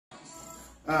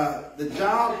The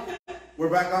job, we're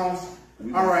back on.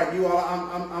 All right, you all,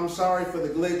 I'm sorry for the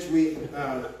glitch. We,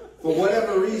 for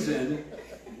whatever reason,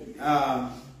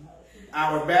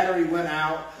 our battery went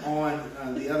out on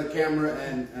the other camera,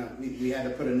 and we had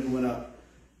to put a new one up.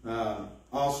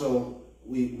 Also,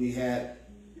 we had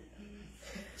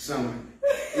some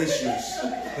issues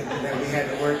that we had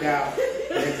to work out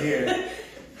in here.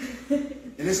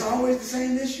 And it's always the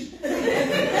same issue.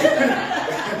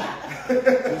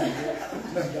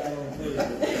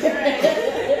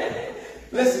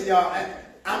 Listen, y'all,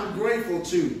 I'm grateful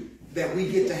too that we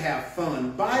get to have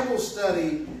fun. Bible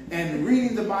study and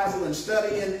reading the Bible and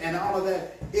studying and all of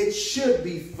that, it should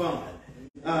be fun.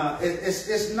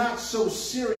 It's not so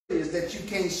serious that you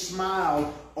can't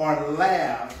smile or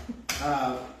laugh.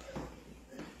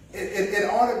 It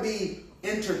ought to be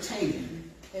entertaining.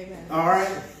 Amen. All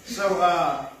right? So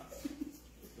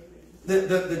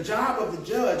the job of the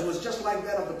judge was just like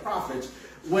that of the prophets.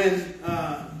 When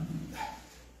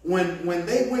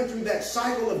they went through that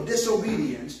cycle of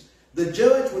disobedience, the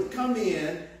judge would come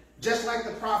in just like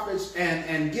the prophets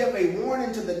and give a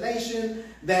warning to the nation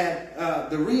that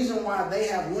the reason why they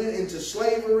have went into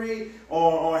slavery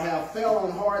or have fell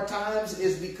on hard times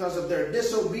is because of their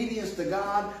disobedience to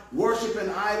God, worshiping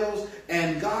idols,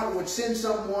 and God would send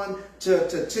someone to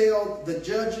tell the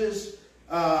judges,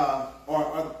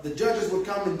 or the judges would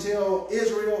come and tell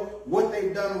Israel what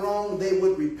they've done wrong. They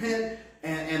would repent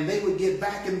and they would get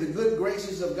back in the good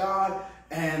graces of God.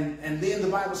 And then the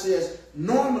Bible says,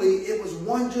 normally it was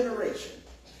one generation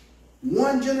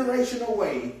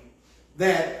away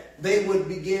that they would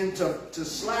begin to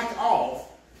slack off.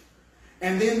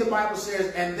 And then the Bible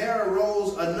says, and there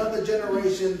arose another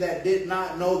generation that did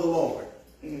not know the Lord.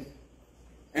 And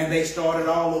they started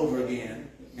all over again.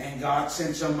 And God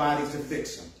sent somebody to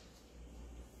fix them.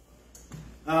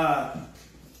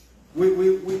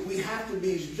 We have to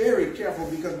be very careful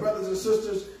because, brothers and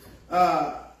sisters,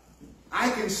 I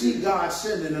can see God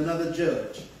sending another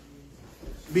judge.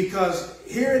 Because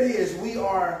here it is, we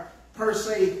are, per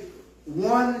se,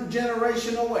 one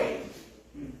generation away.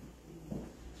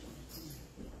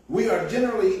 We are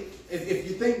generally, if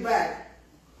you think back,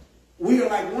 we are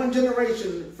like one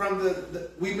generation from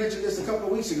we mentioned this a couple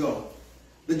of weeks ago.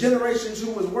 The generations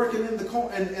who was working in the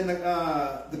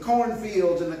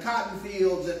cornfields and the cotton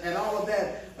fields and all of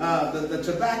that, the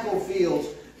tobacco fields,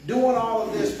 doing all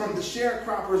of this from the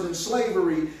sharecroppers and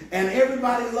slavery, and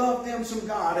everybody loved them some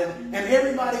God, and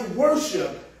everybody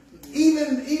worshiped,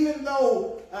 even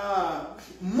though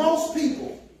most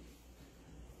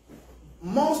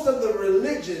of the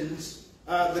religions,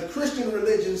 the Christian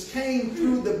religions, came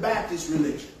through the Baptist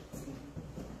religion.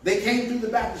 They came through the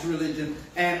Baptist religion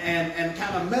and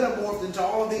kind of metamorphed into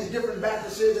all of these different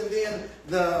Baptists, and then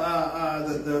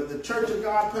the Church of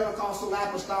God, Pentecostal,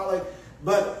 Apostolic,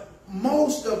 but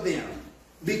most of them,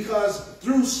 because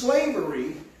through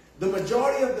slavery, the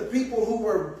majority of the people who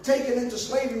were taken into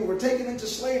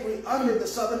slavery under the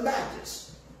Southern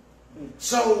Baptists.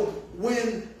 So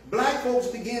when black folks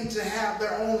began to have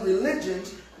their own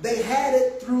religions, they had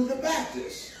it through the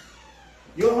Baptists.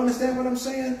 You all understand what I'm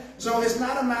saying? So it's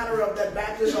not a matter of that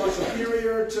Baptists are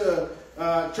superior to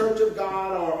Church of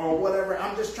God or whatever.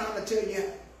 I'm just trying to tell you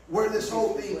where this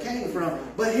whole thing came from.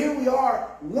 But here we are,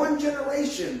 one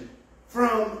generation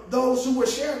from those who were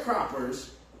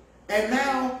sharecroppers, and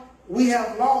now we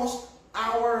have lost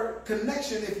our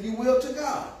connection, if you will, to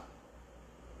God.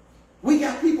 We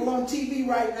got people on TV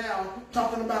right now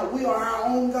talking about we are our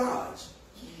own gods.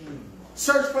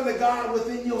 Search for the God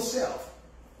within yourself.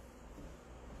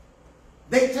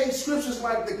 They take scriptures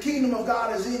like the kingdom of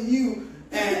God is in you,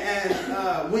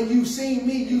 and when you've seen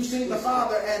me, you've seen the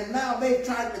Father, and now they've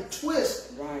tried to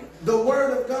twist the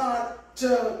word of God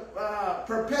to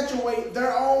perpetuate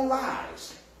their own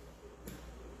lives.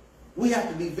 We have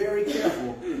to be very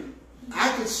careful.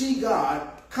 I could see God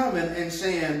coming and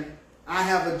saying, I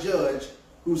have a judge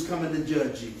who's coming to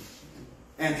judge you.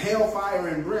 And hellfire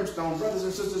and brimstone, brothers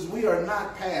and sisters, we are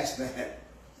not past that.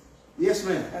 Yes,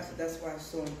 ma'am. That's why it's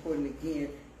so important, again,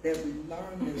 that we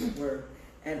learn this word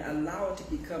and allow it to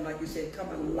become, like you said, come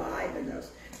alive in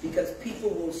us. Because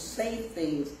people will say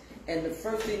things, and the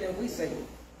first thing that we say,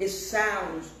 it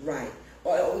sounds right.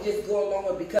 Or we just go along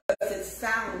with it because it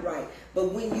sounds right.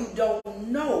 But when you don't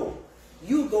know,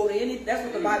 you go to any, that's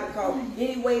what the Bible calls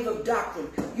any wave of doctrine.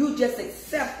 You just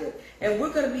accept it. And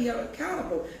we're going to be held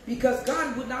accountable because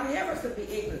God would not have us to be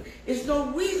ignorant. There's no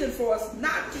reason for us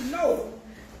not to know.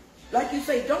 Like you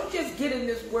say, don't just get in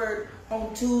this word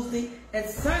on Tuesday and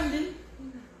Sunday.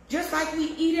 Just like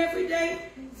we eat every day,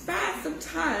 find some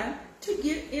time to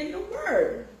get in the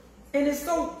word. And it's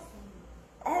so,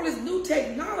 all this new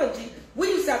technology,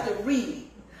 we read.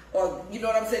 Or, you know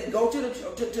what I'm saying, go to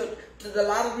the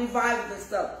lot of revivals and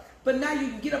stuff. But now you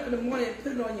can get up in the morning and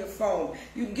put it on your phone.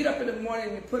 You can get up in the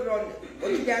morning and put it on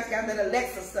what you guys got, that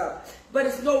Alexa stuff. But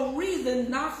it's no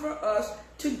reason not for us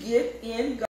to get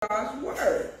in God's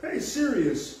word. Hey,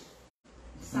 serious.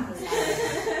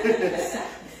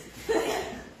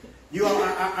 You all,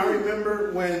 I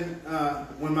remember when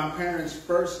my parents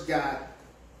first got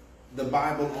the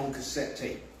Bible on cassette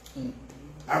tape.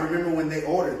 I remember when they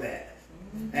ordered that.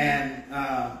 And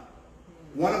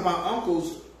one of my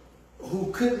uncles,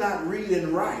 who could not read and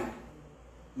write,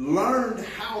 learned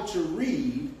how to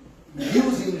read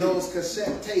using those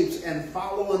cassette tapes and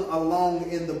following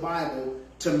along in the Bible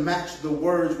to match the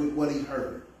words with what he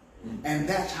heard. And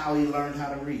that's how he learned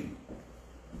how to read.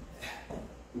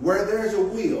 Where there's a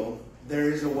will, there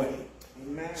is a way.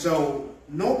 Amen. So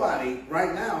nobody,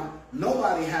 right now,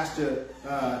 nobody has to,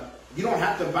 you don't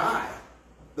have to buy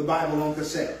the Bible on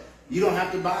cassette. You don't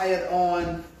have to buy it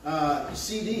on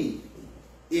CD.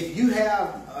 If you have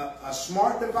a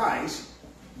smart device,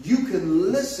 you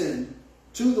can listen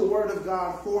to the Word of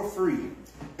God for free.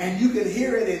 And you can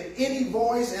hear it in any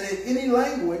voice and in any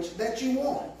language that you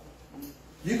want.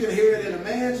 You can hear it in a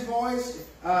man's voice.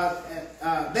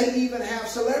 They even have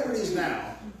celebrities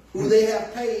now who they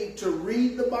have paid to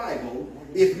read the Bible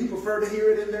if you prefer to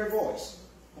hear it in their voice.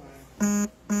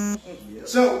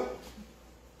 So,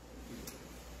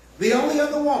 the only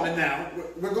other woman now,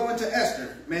 we're going to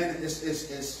Esther. Man, it's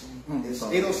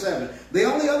 8:07. The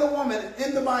only other woman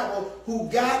in the Bible who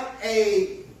got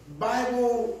a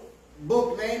Bible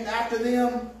book named after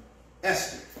them,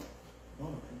 Esther.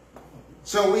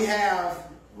 So we have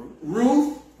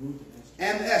Ruth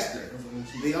and Esther.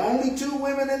 The only two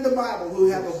women in the Bible who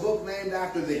have a book named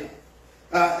after them.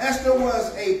 Esther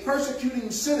was a persecuting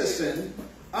citizen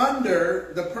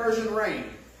under the Persian reign.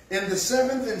 In the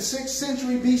 7th and 6th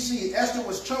century BC, Esther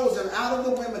was chosen out of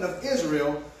the women of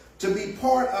Israel to be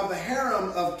part of the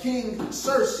harem of King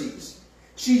Xerxes.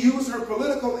 She used her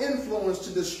political influence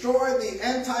to destroy the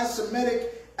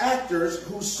anti-Semitic actors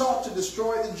who sought to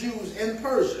destroy the Jews in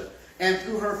Persia, and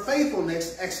through her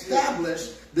faithfulness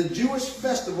established the Jewish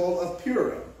festival of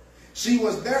Purim. She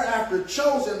was thereafter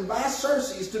chosen by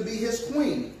Xerxes to be his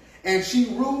queen, and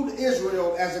she ruled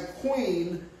Israel as a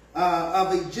queen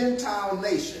of a Gentile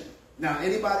nation. Now,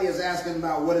 anybody is asking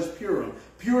about what is Purim.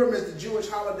 Purim is the Jewish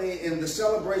holiday and the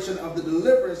celebration of the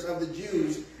deliverance of the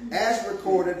Jews as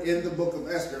recorded in the book of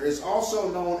Esther. It's also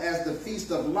known as the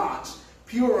Feast of Lots,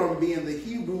 Purim being the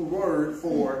Hebrew word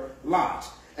for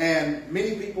lots. And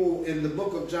many people in the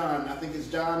book of John, I think it's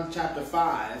John chapter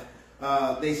 5,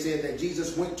 they said that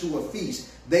Jesus went to a feast.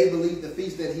 They believe the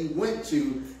feast that he went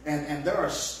to, and there are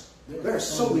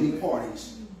so many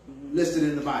parties listed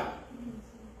in the Bible.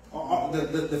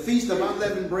 The Feast of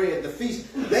Unleavened Bread, the feast,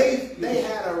 they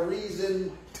had a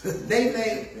reason. They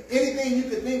made anything you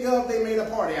could think of, they made a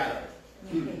party out of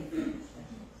it.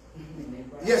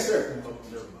 Yes, sir.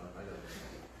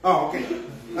 Oh, okay.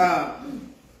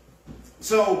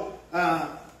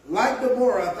 Like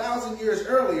Deborah 1,000 years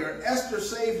earlier, Esther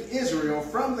saved Israel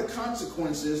from the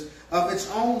consequences of its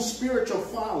own spiritual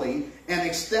folly and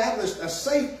established a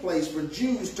safe place for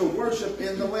Jews to worship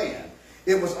in the land.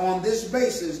 It was on this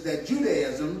basis that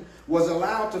Judaism was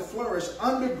allowed to flourish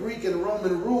under Greek and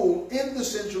Roman rule in the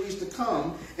centuries to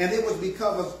come, and it was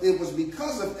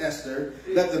because of Esther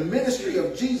that the ministry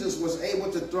of Jesus was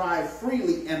able to thrive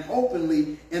freely and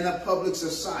openly in a public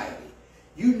society.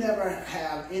 You never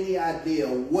have any idea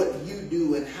what you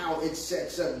do and how it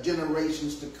sets up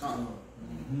generations to come.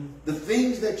 The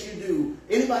things that you do.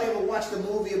 Anybody ever watched the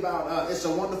movie about It's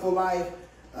a Wonderful Life?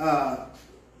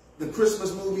 The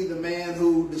Christmas movie, the man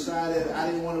who decided I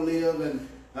didn't want to live, and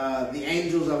the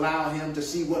angels allow him to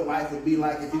see what life would be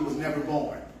like if he was never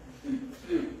born.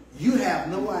 You have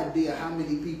no idea how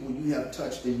many people you have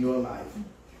touched in your life,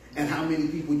 and how many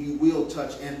people you will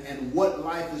touch, and what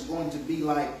life is going to be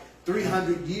like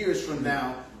 300 years from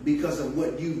now because of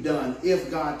what you've done,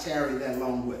 if God tarried that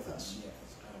long with us. Yes.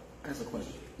 That's a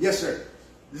question. Yes, sir.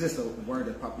 This is a word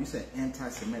that popped. You said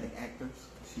anti-Semitic actors.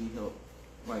 She helped.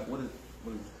 Like, what is?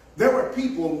 There were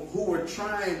people who were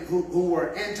who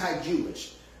were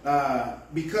anti-Jewish.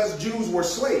 Because Jews were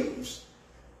slaves,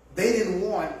 they didn't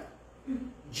want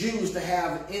Jews to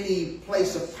have any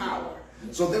place of power.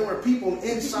 So there were people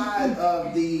inside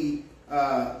of the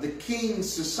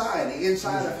king's society,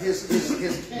 inside of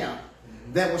his camp,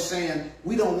 that were saying,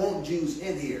 we don't want Jews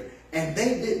in here. And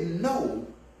they didn't know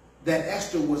that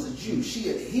Esther was a Jew. She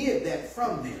had hid that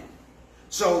from them.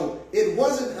 So it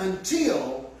wasn't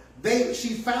until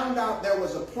she found out there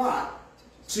was a plot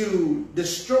to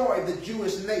destroy the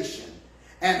Jewish nation.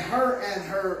 and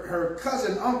her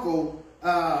cousin uncle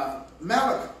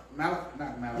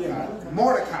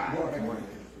Mordecai.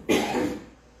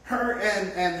 Her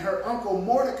and her uncle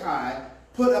Mordecai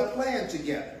put a plan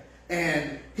together.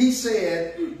 And he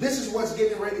said, this is what's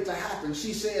getting ready to happen.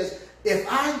 She says, if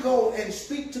I go and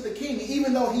speak to the king,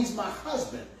 even though he's my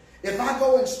husband, if I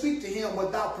go and speak to him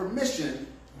without permission,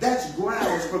 that's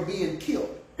grounds for being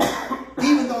killed.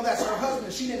 Even though that's her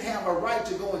husband, she didn't have a right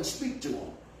to go and speak to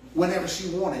him whenever she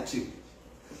wanted to.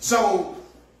 So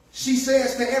she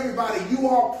says to everybody, you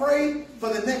all pray for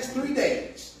the next 3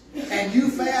 days. And you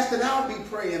fast and I'll be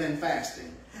praying and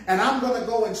fasting. And I'm going to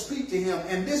go and speak to him.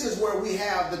 And this is where we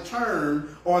have the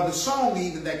term, or the song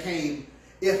even that came,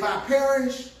 if I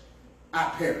perish, I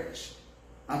perish.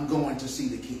 I'm going to see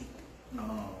the king. Oh,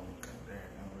 okay. There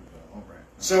we go. All right.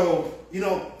 So, you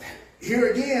know,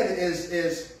 here again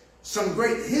is some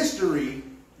great history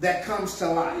that comes to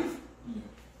life.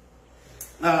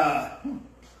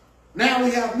 Now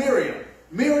we have Miriam.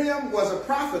 Miriam was a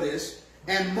prophetess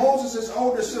and Moses'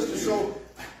 older sister. So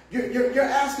you're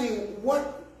asking,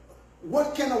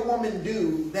 what can a woman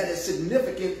do that is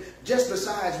significant just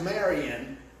besides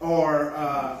marrying or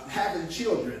having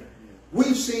children?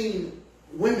 We've seen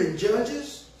women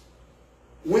judges,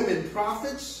 women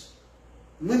prophets,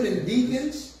 women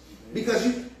deacons, because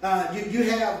you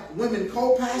have women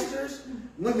co-pastors,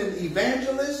 women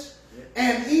evangelists,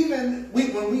 and even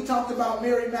when we talked about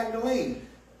Mary Magdalene,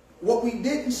 what we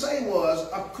didn't say was,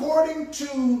 according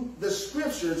to the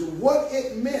scriptures, what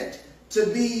it meant to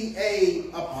be an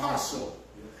apostle.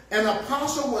 An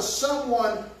apostle was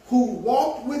someone who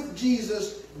walked with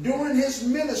Jesus during his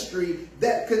ministry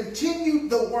that continued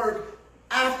the work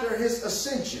after his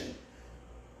ascension.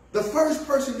 The first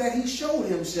person that he showed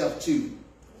himself to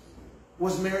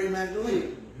was Mary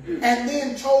Magdalene. And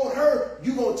then told her,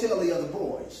 you go tell the other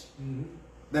boys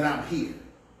that I'm here.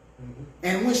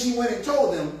 And when she went and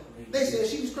told them, they said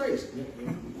she was crazy.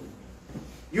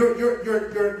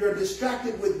 You're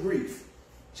distracted with grief.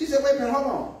 She said, wait a minute, hold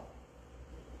on.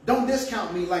 Don't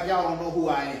discount me like y'all don't know who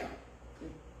I am.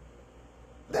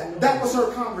 That was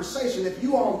her conversation. If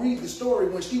you all read the story,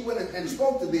 when she went and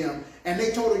spoke to them, and they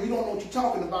told her, you don't know what you're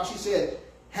talking about, she said,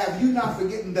 have you not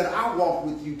forgotten that I walk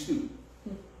with you too?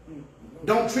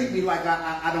 Don't treat me like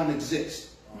I don't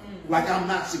exist. Like I'm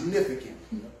not significant.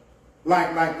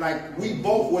 Like we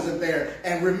both wasn't there.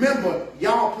 And remember,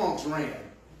 y'all punks ran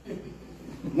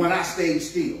when I stayed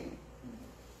still.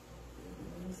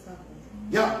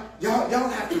 Y'all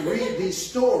have to read these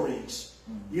stories.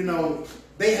 You know,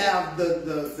 they have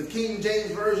the King James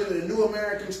Version, the New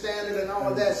American Standard, and all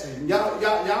of that.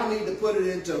 Y'all need to put it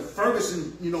into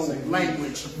Ferguson,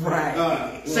 language.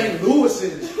 Right. St.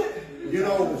 Louis's,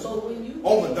 So when you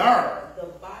over there. The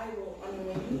Bible,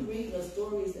 when you read the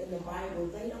stories in the Bible,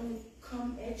 they don't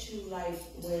come at you like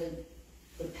when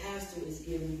the pastor is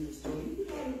giving you the story. You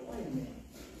like, wait a minute.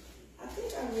 I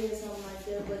think I read something like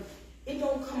that, but it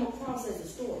don't come across as a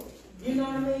story. You know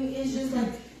what I mean? It's just like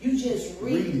you just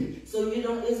read it. So you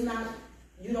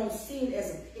don't see it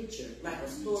as a picture, like a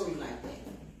story like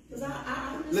that. Because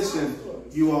I listen,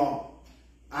 you all,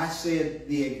 I said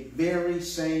the very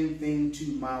same thing to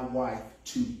my wife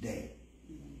today.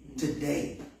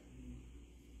 Today.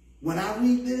 When I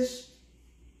read this,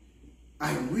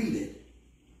 I read it,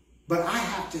 but I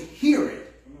have to hear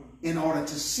it in order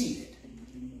to see it.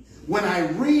 When I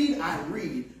read,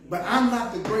 but I'm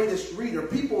not the greatest reader.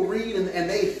 People read and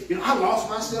they, I lost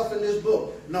myself in this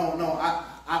book. No,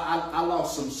 I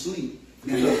lost some sleep.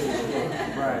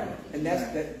 Right. And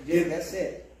that's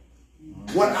it.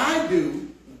 What I do,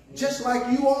 just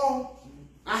like you all,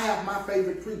 I have my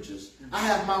favorite preachers. I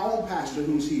have my own pastor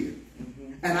who's here.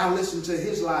 And I listen to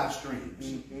his live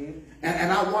streams.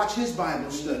 And I watch his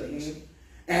Bible studies.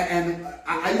 And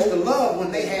I used to love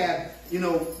when they had,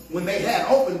 when they had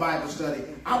open Bible study,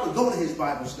 I would go to his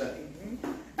Bible study.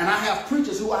 And I have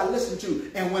preachers who I listen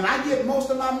to. And when I get most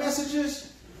of my messages,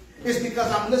 it's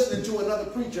because I'm listening to another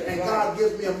preacher. And God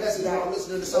gives me a message while I'm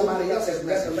listening to somebody else's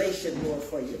message. Revelation more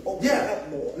for you. Open up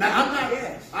more. Now,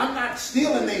 I'm not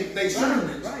stealing their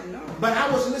sermons. Right, no. But I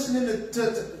was listening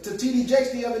to T.D.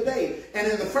 Jakes the other day. And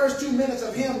in the first 2 minutes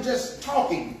of him just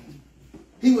talking,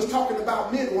 he was talking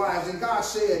about midwives, and God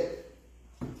said,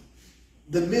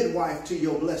 the midwife to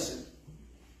your blessing.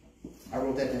 I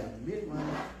wrote that down. The midwife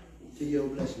to your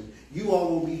blessing. You all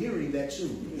will be hearing that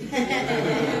soon.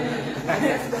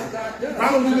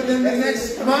 Probably within the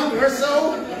next month or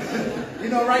so.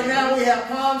 Right now we have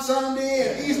Palm Sunday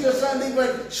and Easter Sunday,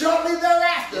 but shortly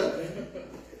thereafter,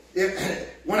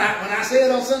 when I say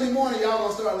it on Sunday morning, y'all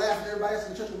gonna start laughing. Everybody else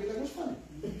in the church will be like, what's funny?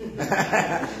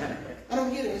 I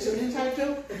don't get it. It's an inside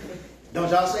joke. Don't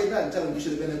y'all say nothing. Tell them you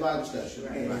should have been in Bible study.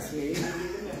 Right.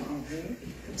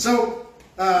 So,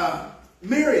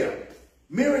 Miriam,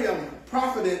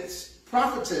 prophetess,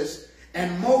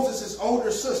 and Moses'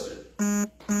 older sister.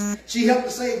 She helped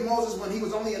to save Moses when he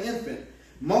was only an infant.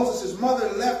 Moses' mother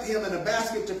left him in a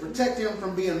basket to protect him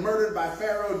from being murdered by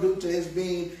Pharaoh due to his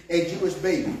being a Jewish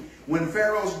baby. When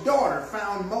Pharaoh's daughter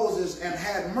found Moses and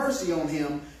had mercy on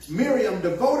him, Miriam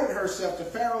devoted herself to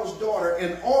Pharaoh's daughter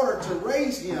in order to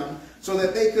raise him so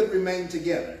that they could remain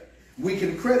together. We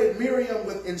can credit Miriam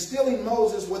with instilling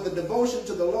Moses with a devotion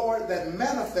to the Lord that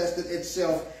manifested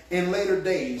itself in later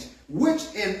days,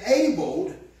 which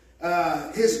enabled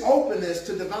his openness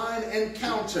to divine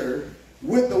encounter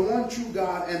with the one true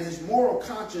God and his moral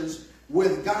conscience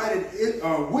which guided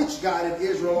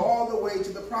Israel all the way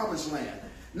to the promised land.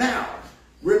 Now,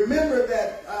 remember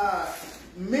that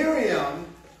Miriam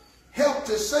helped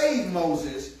to save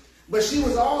Moses, but she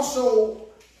was also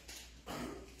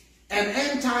an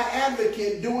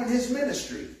anti-advocate during his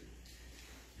ministry.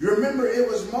 You remember it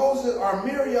was Moses or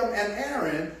Miriam and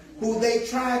Aaron who they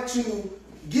tried to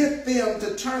get them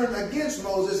to turn against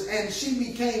Moses, and she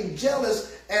became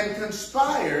jealous and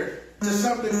conspired to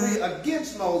some degree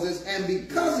against Moses, and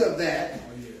because of that,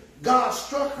 God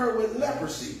struck her with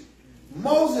leprosy.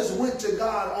 Moses went to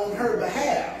God on her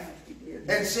behalf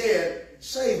and said,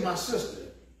 save my sister.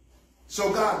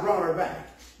 So God brought her back.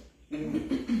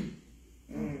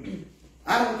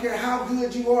 I don't care how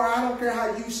good you are. I don't care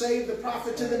how you save the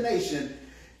prophet to the nation.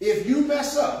 If you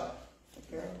mess up,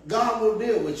 God will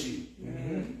deal with you.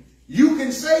 You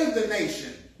can save the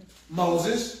nation,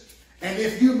 Moses, and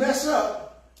if you mess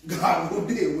up, God will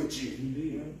deal with you.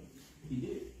 He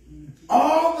did.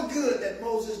 All the good that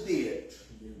Moses did,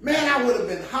 man, I would have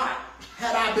been hot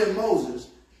had I been Moses.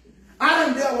 I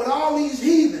done dealt with all these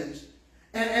heathens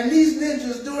and these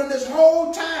ninjas during this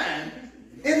whole time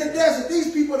in the desert.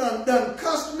 These people done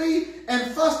cussed me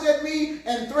and fussed at me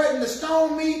and threatened to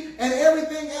stone me and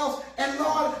everything else. And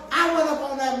Lord, I went up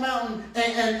on that mountain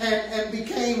and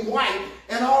became white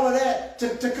and all of that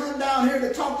to come down here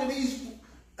to talk to these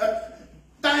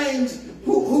things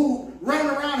who run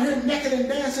around here naked and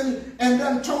dancing and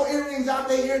done tore earrings out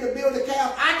their ear to build a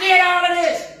calf. I did all of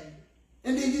this.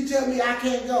 And then you tell me I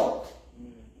can't go.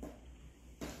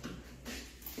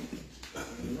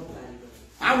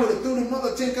 I would have threw them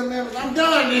other 10 commandments. I'm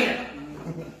done then.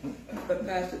 But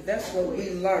Pastor, that's what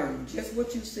we learn. Just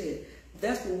what you said.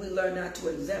 That's what we learn, not to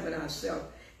examine ourselves.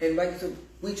 And like you said,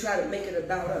 we try to make it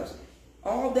about us.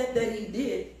 All that he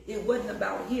did, it wasn't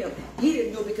about him. He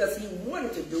didn't do it because he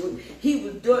wanted to do it. He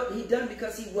done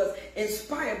because he was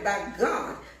inspired by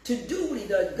God to do what he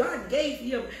does. God gave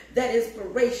him that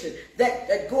inspiration,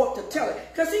 that go up to tell it.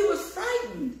 Because he was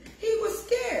frightened. He was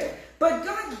scared. But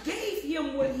God gave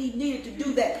him what he needed to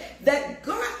do that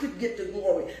God could get the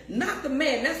glory, not the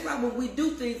man. That's why when we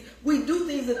do things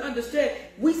and understand.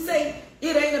 We say,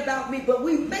 it ain't about me, but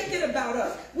we make it about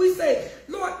us. We say,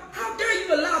 Lord, how dare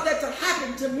you allow that to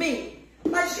happen to me?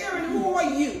 Like, Sharon, who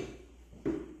are you?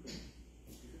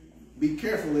 Be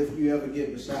careful if you ever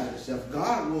get beside yourself.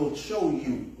 God will show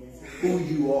you who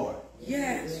you are.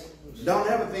 Yes. Don't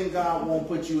ever think God won't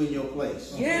put you in your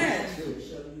place. Yes.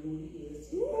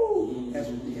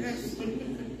 Yes.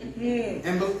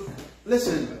 And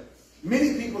listen,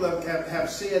 many people have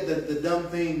said that the dumb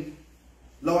thing,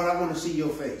 Lord, I want to see your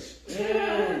face.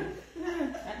 No,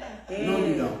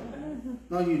 you don't.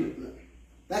 No, you don't.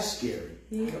 That's scary.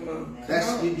 Come on.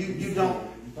 That's you don't.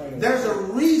 There's a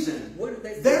reason.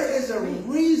 There is a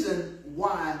reason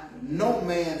why no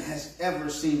man has ever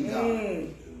seen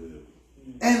God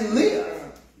and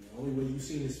live. The only way you've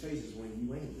seen his face is when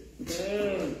you ain't with.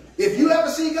 If you ever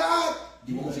see God,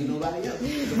 you won't see nobody else.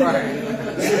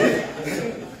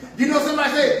 You know, somebody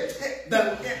said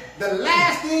the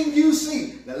last thing you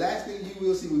see, the last thing you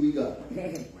will see will be God.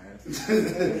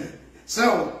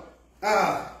 So,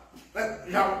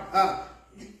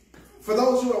 for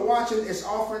those who are watching, it's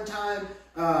offering time.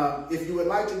 If you would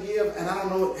like to give, and I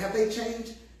don't know, have they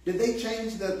changed? Did they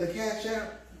change the Cash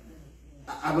App?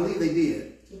 I believe they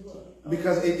did.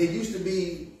 Because it used to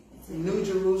be New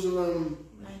Jerusalem.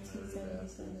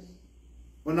 1977.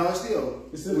 Well, no, it's still.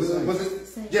 It's still the same. Was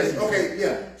it? Yes, okay,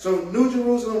 yeah. So New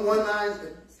Jerusalem $,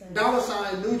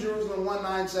 New Jerusalem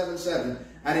 1977.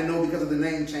 I didn't know because of the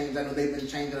name change. I know they've been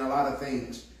changing a lot of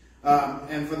things.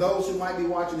 And for those who might be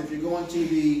watching, if you're going to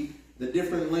the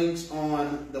different links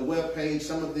on the web page,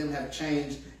 some of them have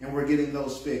changed, and we're getting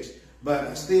those fixed.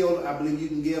 But still, I believe you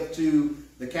can give to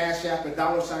the Cash App at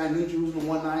 $ New Jerusalem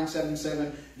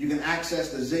 1977. You can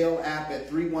access the Zelle app at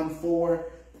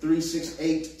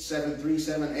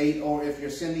 314-368-7378. Or if you're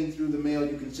sending through the mail,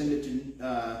 you can send it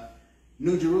to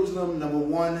New Jerusalem, number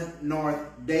 1 North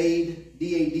Dade,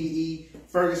 D-A-D-E,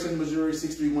 Ferguson, Missouri,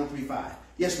 63135.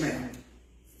 Yes, ma'am.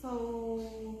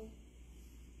 So,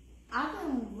 I've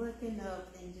been looking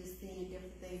up and just seeing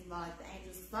different things about like the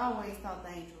angels. Cause I always thought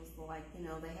the angels were like, you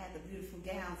know, they had the beautiful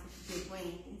gowns with the big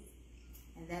wings.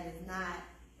 And that is not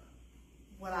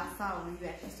what I saw when you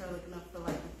actually start looking up for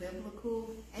like the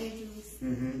biblical angels.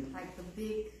 Like the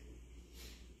big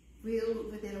wheel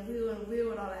within a wheel and a wheel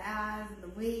with all the eyes and the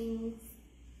wings.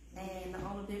 And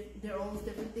all those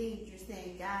different things. You're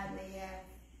saying God may have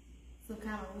some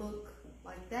kind of look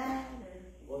like that,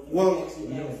 or Well, is he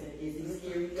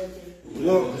scary looking?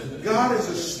 well, God is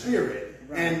a spirit,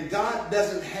 and God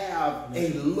doesn't have a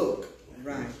look.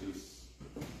 Right.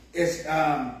 It's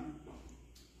God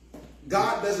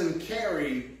doesn't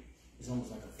carry It's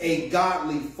almost like a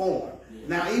godly form.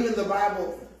 Now, even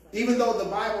though the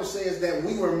Bible says that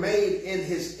we were made in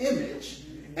His image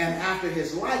and after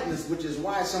His likeness, which is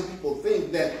why some people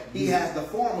think that He has the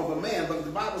form of a man, but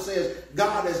the Bible says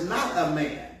God is not a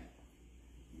man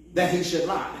that He should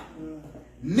lie,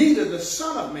 neither the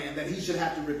Son of Man that He should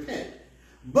have to repent.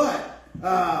 But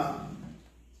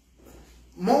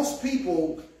most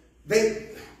people,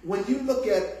 when you look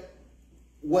at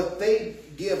what they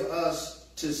give us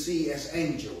to see as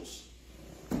angels,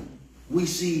 we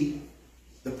see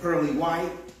the pearly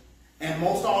white, and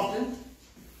most often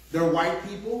they're white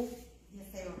people yes,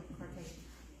 they were Caucasian.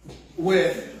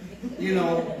 with, you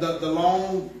know, the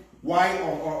long white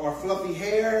or fluffy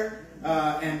hair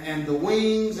and the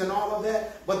wings and all of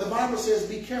that. But the Bible says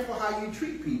be careful how you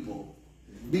treat people,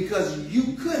 because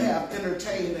you could have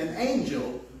entertained an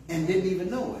angel and didn't even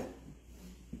know it.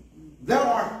 There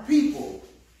are people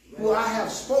who I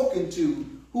have spoken to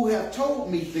who have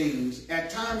told me things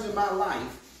at times in my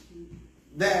life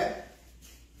that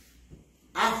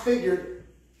I figured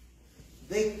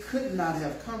they could not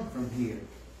have come from here.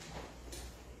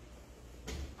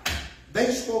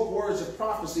 They spoke words of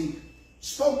prophecy,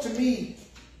 spoke to me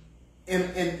in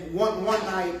one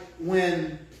night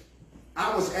when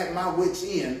I was at my wit's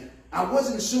end. I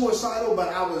wasn't suicidal, but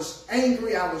I was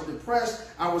angry. I was depressed.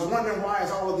 I was wondering why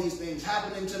is all of these things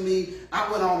happening to me.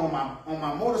 I went on my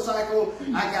motorcycle.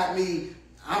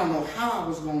 I don't know how I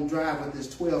was going to drive with this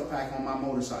 12-pack on my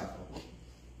motorcycle.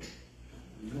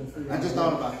 I just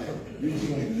thought about that.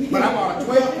 But I bought a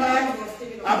 12-pack.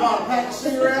 I bought a pack of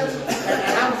cigarettes,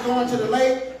 and I was going to the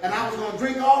lake, and I was going to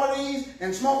drink all of these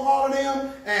and smoke all of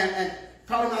them, and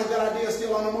probably not a good idea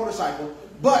still on the motorcycle.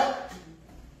 But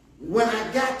when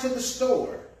I got to the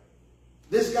store,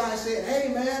 this guy said, "Hey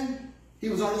man," he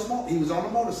was on the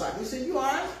motorcycle. He said, "You all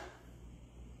right?" I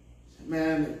said,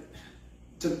 "Man,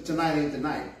 tonight ain't the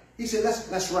night." He said,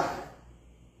 "Let's ride."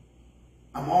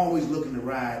 I'm always looking to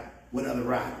ride with other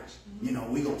riders. You know,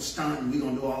 we gonna stunt and we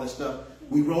gonna do all this stuff.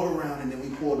 We rode around and then we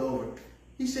pulled over.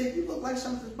 He said, "You look like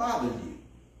something's bothering you."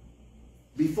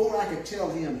 Before I could tell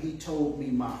him, he told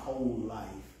me my whole life.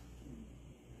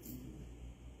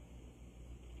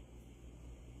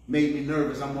 Made me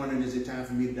nervous. I'm wondering, is it time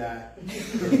for me to die?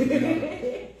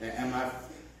 Am I?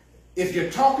 If you're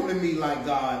talking to me like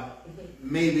God,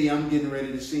 maybe I'm getting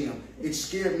ready to see Him. It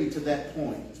scared me to that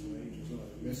point. That's what angels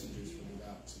are, messengers from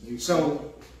God.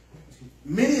 So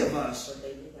many of us,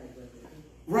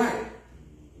 right?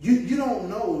 You don't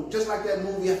know. Just like that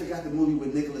movie, I forgot the movie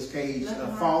with Nicolas Cage,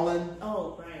 Fallen.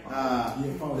 Oh, right.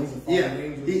 He's a fallen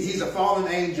angel. He's a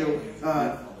fallen angel.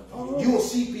 You will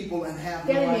see people and have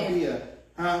no idea.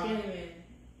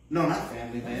 No, not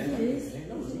Family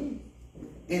Man.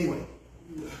 Anyway,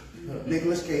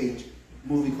 Nicolas Cage,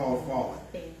 movie called Fallen.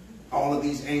 All of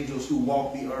these angels who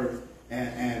walk the earth,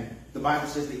 and the Bible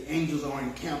says the angels are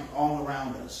encamped all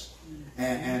around us.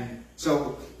 And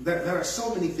so there are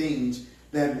so many things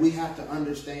that we have to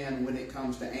understand when it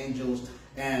comes to angels.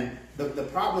 And the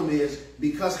problem is,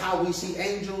 because how we see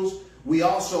angels, we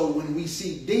also, when we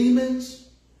see demons,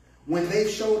 when they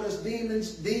showed us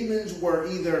demons were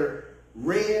either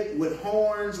red with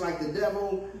horns like the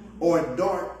devil or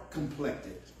dark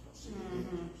complected.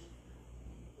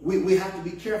 We have to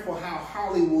be careful how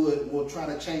Hollywood will try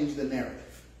to change the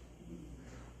narrative.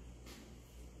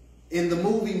 In the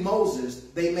movie Moses,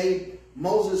 they made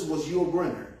Moses was Yul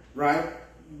Brynner, right?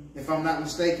 If I'm not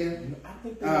mistaken. I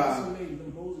think they also made the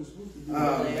Moses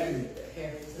No.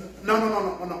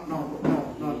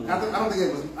 I don't think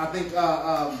it was.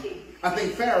 I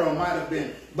think Pharaoh might have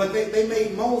been. But they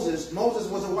made Moses. Moses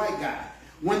was a white guy.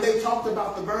 When they talked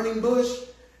about the burning bush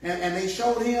and they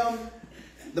showed him,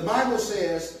 the Bible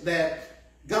says that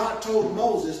God told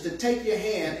Moses to take your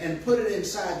hand and put it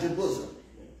inside your bosom.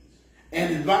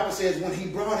 And the Bible says when he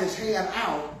brought his hand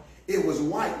out, it was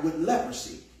white with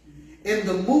leprosy. In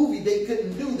the movie, they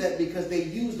couldn't do that because they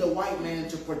used a white man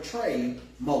to portray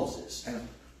Moses.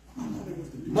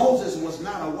 Moses was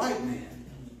not a white man.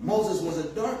 Moses was a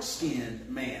dark-skinned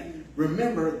man.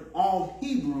 Remember, all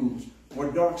Hebrews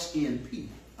were dark-skinned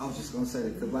people. I was just gonna say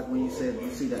that because, like, when you said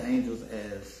you see the angels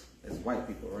as white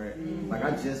people, right? Like,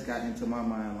 I just got into my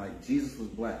mind like Jesus was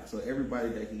black, so everybody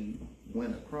that he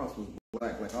went across was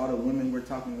black. Like all the women we're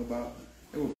talking about,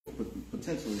 they were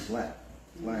potentially black.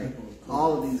 Like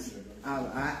all of these,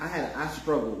 I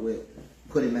struggled with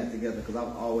putting that together because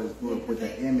I've always grew up with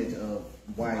the image of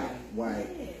white,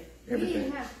 everything. You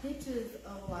didn't have pictures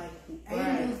of like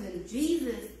angels and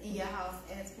Jesus in your house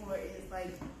as far as like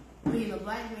being a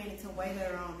black man until way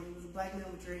later on. It was a black man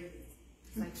with dreads.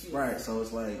 Like right, so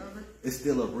it's like it's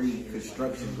still a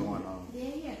reconstruction going on.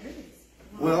 Yeah, dreads.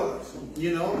 Well,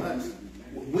 you know,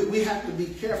 we have to be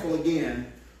careful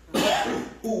again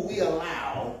who we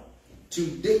allow to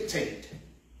dictate.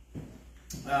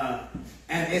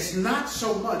 And it's not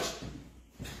so much,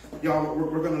 y'all,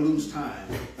 we're going to lose time.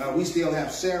 We still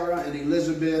have Sarah and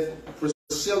Elizabeth,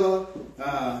 Priscilla,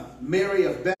 Mary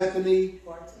of Bethany,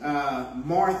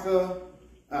 Martha.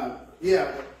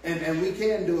 Yeah, and we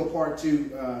can do a part two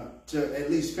to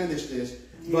at least finish this.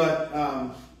 But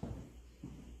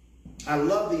I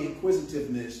love the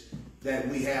inquisitiveness that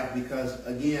we have because,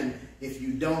 again, if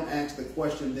you don't ask the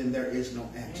question, then there is no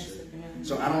answer.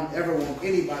 So I don't ever want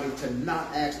anybody to not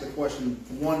ask the question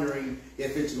wondering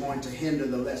if it's going to hinder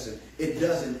the lesson. It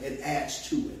doesn't. It adds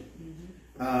to it.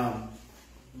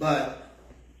 But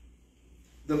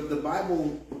the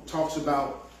Bible talks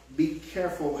about be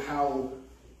careful how...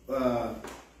 I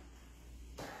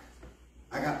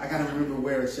got to remember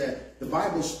where it's at. The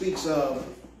Bible speaks of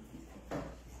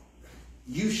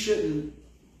you shouldn't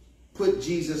put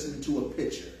Jesus into a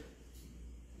picture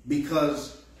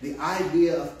because the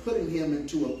idea of putting him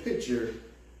into a picture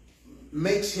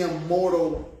makes him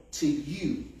mortal to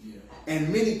you. Yeah. And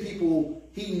many people,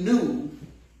 he knew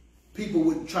people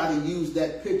would try to use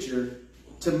that picture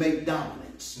to make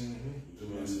dominance.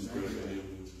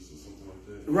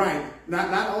 Right.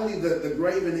 Not only the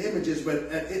graven images, but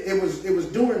it was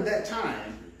during that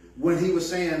time when he was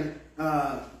saying,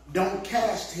 don't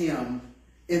cast him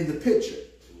in the picture.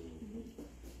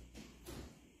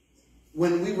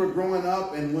 When we were growing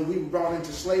up and when we were brought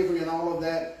into slavery and all of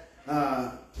that,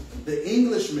 the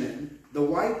Englishmen, the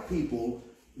white people,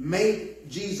 made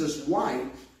Jesus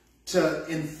white to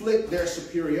inflict their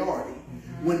superiority.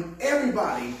 When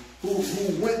everybody who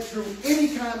went through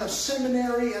any kind of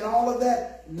seminary and all of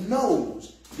that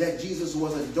knows that Jesus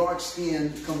was a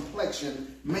dark-skinned,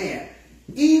 complexioned man.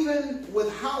 Even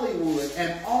with Hollywood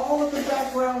and all of the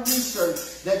background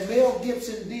research that Mel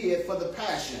Gibson did for The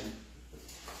Passion,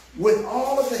 with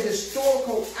all of the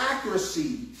historical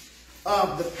accuracy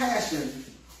of The Passion,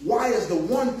 why is the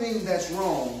one thing that's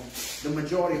wrong, the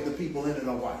majority of the people in it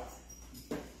are white?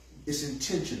 It's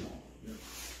intentional.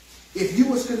 If you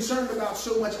was concerned about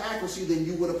so much accuracy, then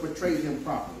you would have portrayed him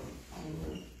properly.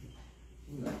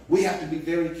 We have to be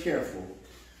very careful.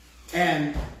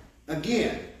 And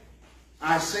again,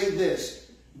 I say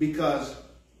this because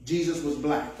Jesus was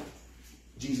black.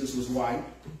 Jesus was white.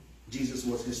 Jesus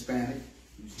was Hispanic.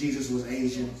 Jesus was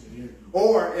Asian.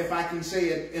 Or if I can say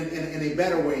it in a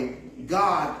better way,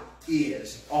 God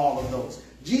is all of those.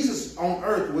 Jesus on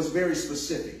earth was very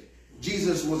specific.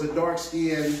 Jesus was a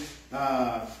dark-skinned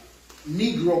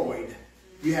Negroid.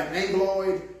 You have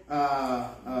Angloid,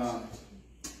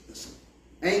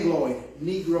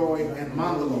 Negroid, and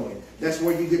Mongoloid. That's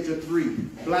where you get your three: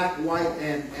 black, white,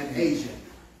 and Asian.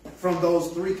 From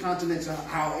those three continents,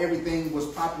 how everything was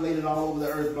populated all over the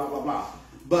earth, blah, blah, blah.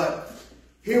 But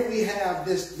here we have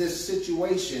this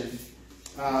situation.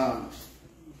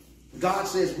 God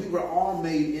says we were all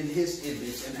made in his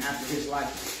image and after his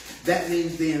likeness. That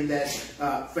means then that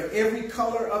for every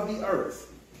color of the earth,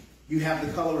 you have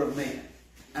the color of man.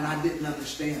 And I didn't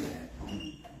understand that.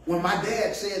 When my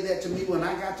dad said that to me when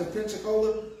I got to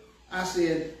Pensacola, I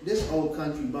said, this old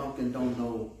country bumpkin don't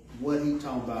know what he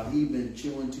talking about. He been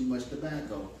chewing too much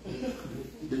tobacco.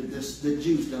 The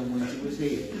juice done went to his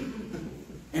head.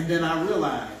 And then I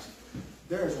realized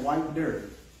there's white dirt.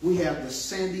 We have the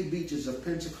sandy beaches of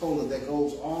Pensacola that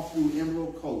goes all through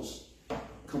Emerald Coast,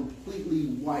 completely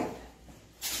white.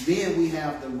 Then we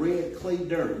have the red clay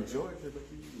dirt.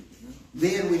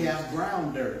 Then we have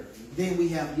brown dirt. Then we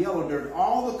have yellow dirt.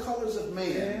 All the colors of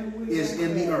man is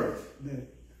in the earth.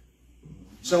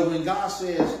 So when God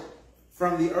says,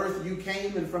 from the earth you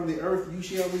came and from the earth you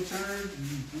shall return,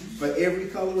 for every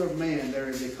color of man there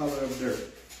is a color of dirt.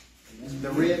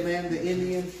 The red man, the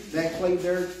Indian, that clay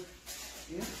dirt,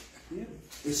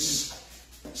 it's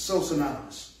so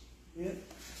synonymous.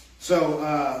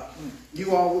 So,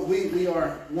 you all, we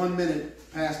are 1 minute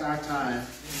past our time.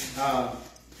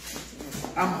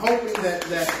 I'm hoping that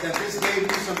this gave you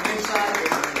some insight.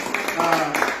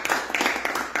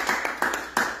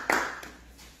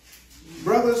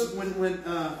 Brothers, when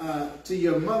to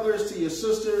your mothers, to your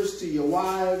sisters, to your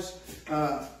wives,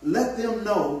 let them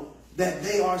know that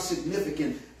they are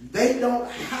significant. They don't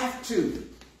have to.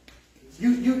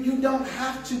 You don't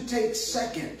have to take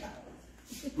second.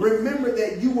 Remember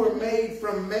that you were made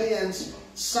from man's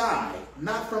side,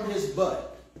 not from his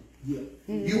butt.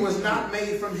 You was not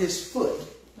made from his foot.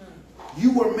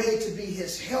 You were made to be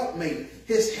his helpmate,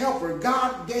 his helper.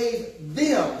 God gave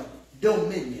them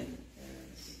dominion.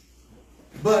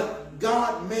 But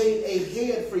God made a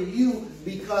head for you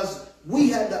because we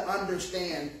had to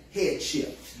understand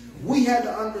headship. We had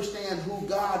to understand who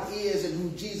God is and who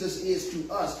Jesus is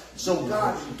to us. So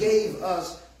God gave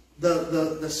us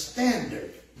the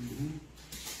standard.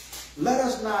 Let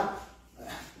us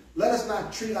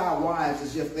not treat our wives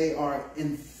as if they are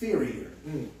inferior.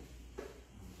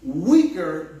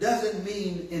 Weaker doesn't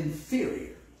mean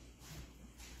inferior.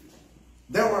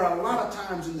 There were a lot of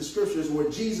times in the scriptures where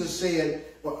Jesus said,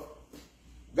 well,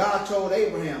 God told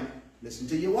Abraham, listen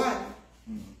to your wife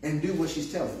and do what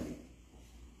she's telling you.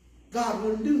 God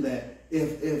wouldn't do that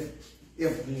if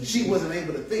she wasn't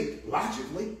able to think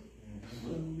logically.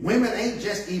 Women ain't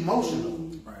just emotional.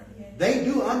 They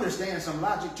do understand some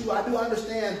logic too. I do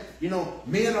understand,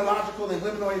 men are logical and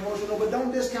women are emotional, but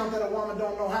don't discount that a woman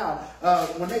don't know how.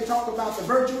 When they talk about the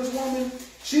virtuous woman,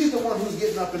 she's the one who's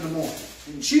getting up in the morning.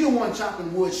 She's the one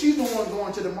chopping wood. She's the one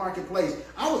going to the marketplace.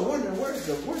 I was wondering, where's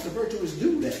the virtuous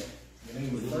do that? When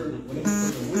they refer to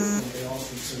wisdom, they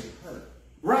also say her.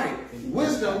 Right.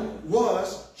 Wisdom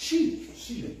was she.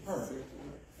 She, her.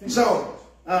 So,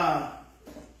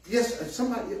 yes,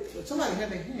 somebody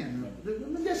had their hand up.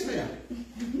 Yes, ma'am.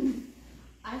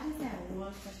 I just had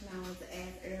one question I wanted to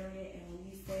ask earlier, and when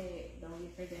you said don't be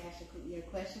afraid to ask your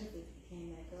questions, it came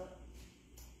back up.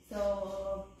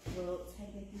 So, well,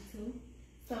 technically too.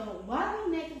 So, why do you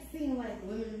make it seem like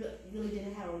women really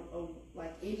didn't have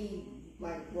any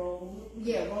role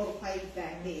to play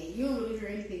back then? You don't really hear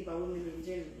anything about women in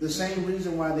general. The same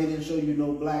reason why they didn't show you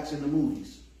no blacks in the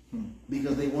movies.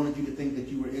 Because they wanted you to think that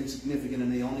you were insignificant, and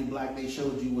the only black they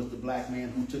showed you was the black man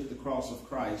who took the cross of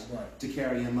Christ to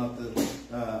carry him up to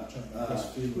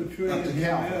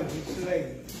Calvary.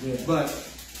 But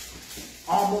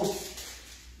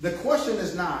the question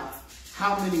is not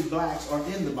how many blacks are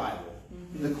in the Bible.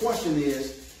 The question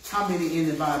is how many in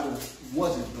the Bible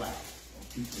wasn't black.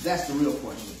 That's the real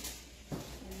question. And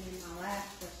then my last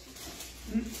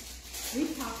question.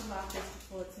 We've talked about this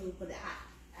before too, but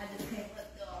I just can't let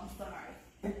go. I'm sorry.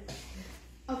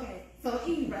 Okay, so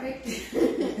Eve, right?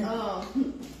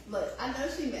 Look, I know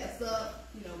she messed up.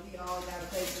 We all gotta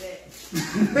pay for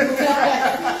that.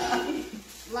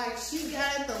 Like she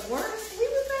got it the worst. We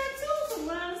was there too. So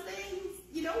one of those things,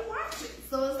 you don't watch it.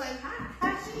 So it's like,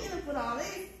 how she end up with all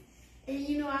this?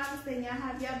 And I understand y'all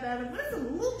have y'all done it, but it's a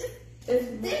little it's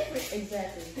different.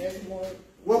 Exactly. There's more.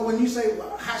 Well, when you say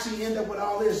how she end up with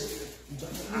all this,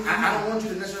 I don't want you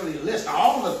to necessarily list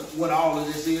all of what all of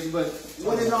this is, but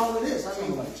what is all of this? I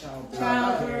mean,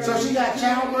 childbirth. So she got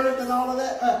childbirth and all of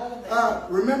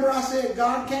that. Remember, I said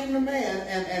God came to man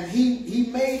and he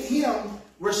made him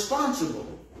responsible,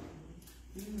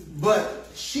 but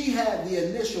she had the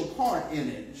initial part in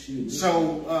it.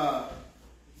 So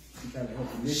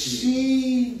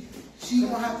she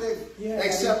gonna have to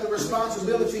accept the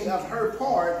responsibility of her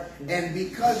part, and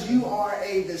because you are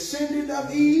a descendant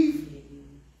of Eve,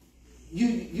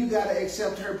 you got to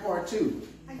accept her part too.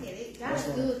 I get it. That's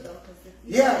good though, because if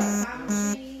you time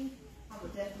machine, I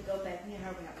would definitely go back in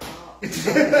her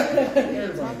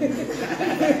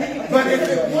But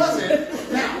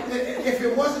if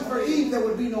it wasn't for Eve, there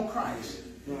would be no Christ.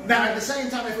 Now, at the same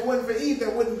time, if it wasn't for Eve, there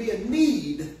wouldn't be a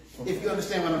need, if you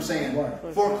understand what I'm saying,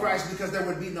 for Christ, because there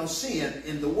would be no sin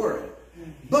in the world.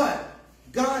 But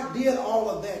God did all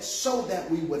of that so that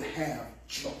we would have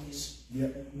choice.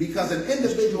 Because an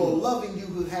individual loving you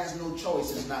who has no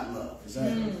choice is not love.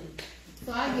 Exactly.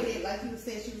 So I get it. Like you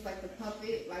said, she was like the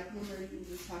puppet. Like remember you were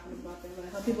just talking about that.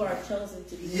 Like how people are chosen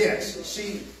to be. Yes,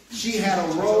 she had a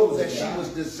role that she was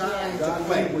designed to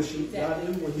play.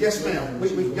 Yes, ma'am. We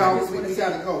got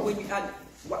to go.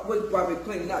 While we're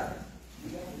cleaning up,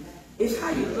 it's how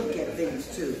you look at things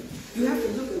too. You have to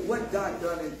look at what God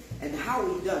done and how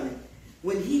He done it.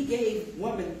 When He gave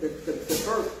woman the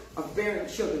birth of bearing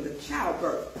children, the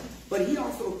childbirth, but He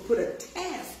also put a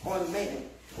task on man.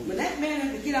 When that man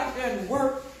had to get out there and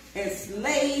work and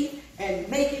slave and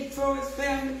make it for his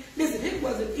family, listen, it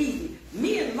wasn't easy.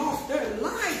 Men lost their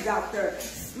lives out there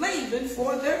slaving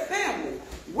for their family,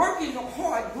 working the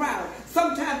hard ground.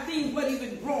 Sometimes things weren't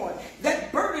even growing. That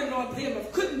burden on them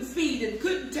of couldn't feed and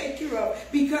couldn't take care of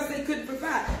because they couldn't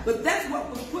provide. But that's what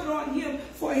was put on him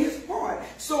for his part.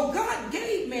 So God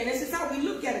gave man. This is how we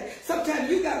look at it. Sometimes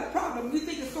you got a problem. You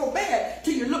think it's so bad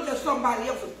till you look at somebody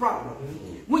else's problem.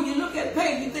 When you look at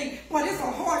pain, you think, boy, it's a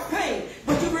hard pain.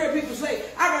 But you heard people say,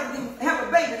 I'd rather have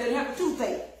a baby than have a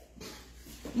toothache.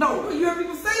 No, you hear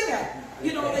people say that.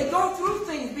 You know, they go through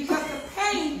things because the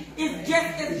pain is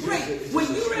just as great. When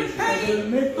you're in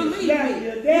pain, believe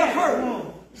me, you're hurt.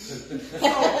 So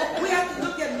we have to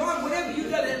look at, Lord, whatever you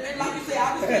done, and like you say,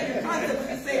 I understand your concept what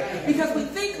you say, because we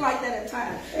think like that at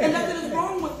times. And nothing is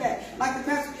wrong with that. Like the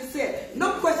pastor just said,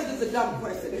 no question is a dumb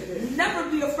question. Never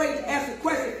be afraid to ask a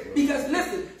question, because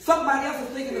listen, somebody else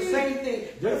is thinking the same thing,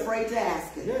 but afraid to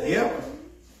ask it. Yep.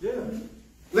 Yeah.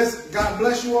 Listen, God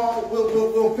bless you all.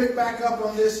 We'll pick back up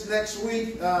on this next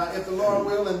week, if the Lord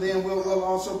will, and then we'll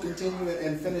also continue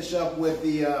and finish up with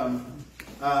the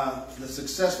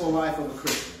successful life of a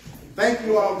Christian. Thank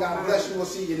you all. God bless you. We'll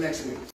see you next week.